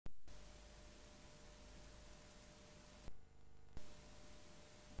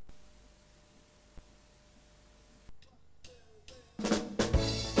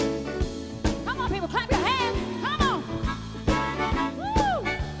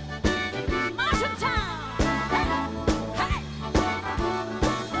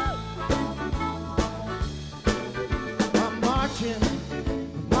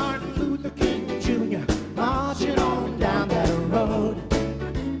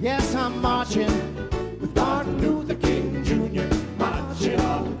I'm marching with Martin Luther King Jr. Marching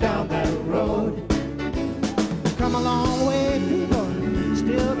on down that road. We've come a long way, people,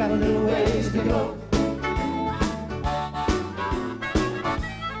 still got a little ways to go.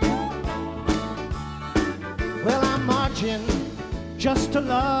 Well, I'm marching just to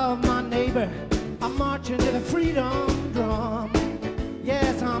love my neighbor. I'm marching to the freedom drum.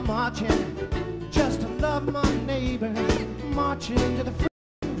 Yes, I'm marching just to love my neighbor. Marching to the freedom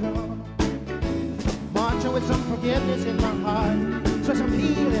drum. Marching with some forgiveness in my heart, so some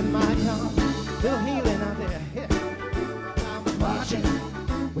healing might come. Little healing out there. Yeah. I'm marching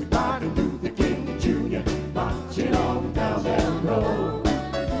with Martin Luther King Jr. Marching on down that road.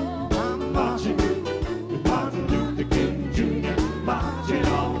 I'm marching with Martin Luther King Jr. Marching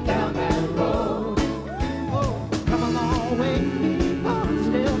on down that road. Oh, come a long way. Oh,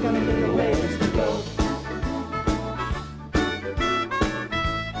 still got a little ways to go.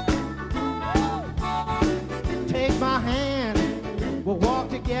 Take my hand, we'll walk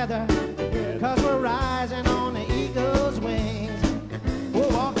together, 'cause we're rising on the eagle's wings. We'll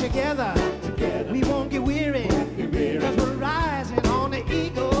walk together, we won't get weary, 'cause we're rising on the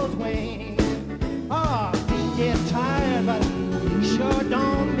eagle's wings. Oh, we get tired, but sure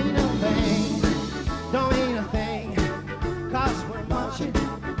don't mean a thing. Don't mean a thing, 'cause we're marching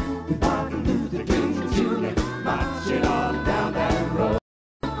with Martin Luther King Jr. Marching on down that road.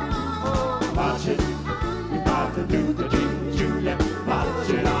 Oh, marching with Martin Luther King Jr.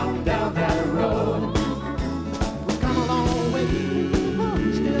 Marching on down that road. We've come a long way, oh,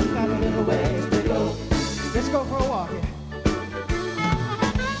 still got a little ways to go. Let's go for a walk here.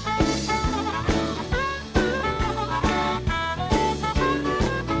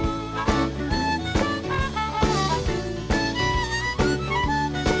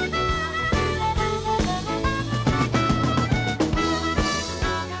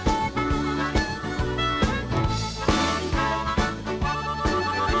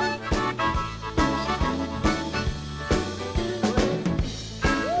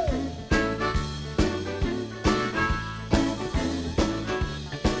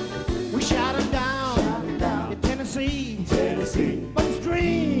 We shot him down in Tennessee, but his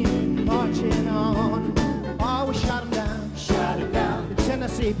dream marching on. Oh, we shot him down in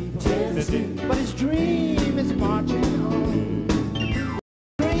Tennessee, people. But his dream is marching on.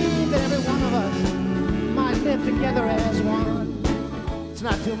 Dream that every one of us might live together as one. It's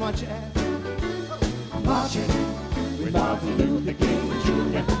not too much ask. Marching with Martin Luther King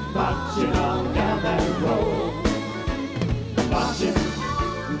Jr. Marching on down that road. Marching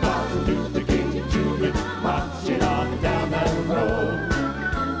with Martin Luther King Jr. Marching on down that road.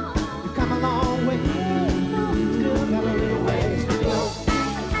 We've come a long way, still got a little ways to go.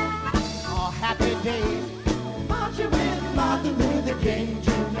 Oh, happy days, marching with Martin Luther King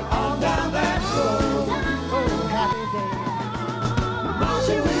Jr. on down that road. Oh, happy days,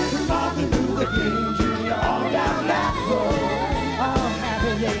 marching with Martin Luther King Jr. on down that road. Oh,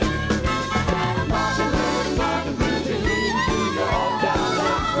 happy days, marching with Martin Luther King Jr. on down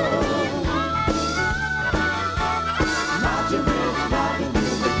that road. Marching with Martin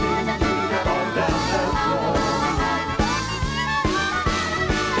Luther King Jr. on down that road.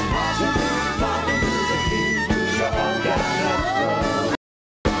 Marching with Martin Luther King Jr. on down that road.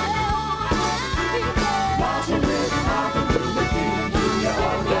 Marching with Martin Luther King Jr.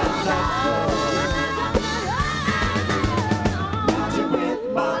 on down that road. Marching with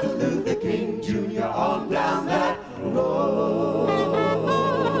Martin Luther King Jr. on down that road.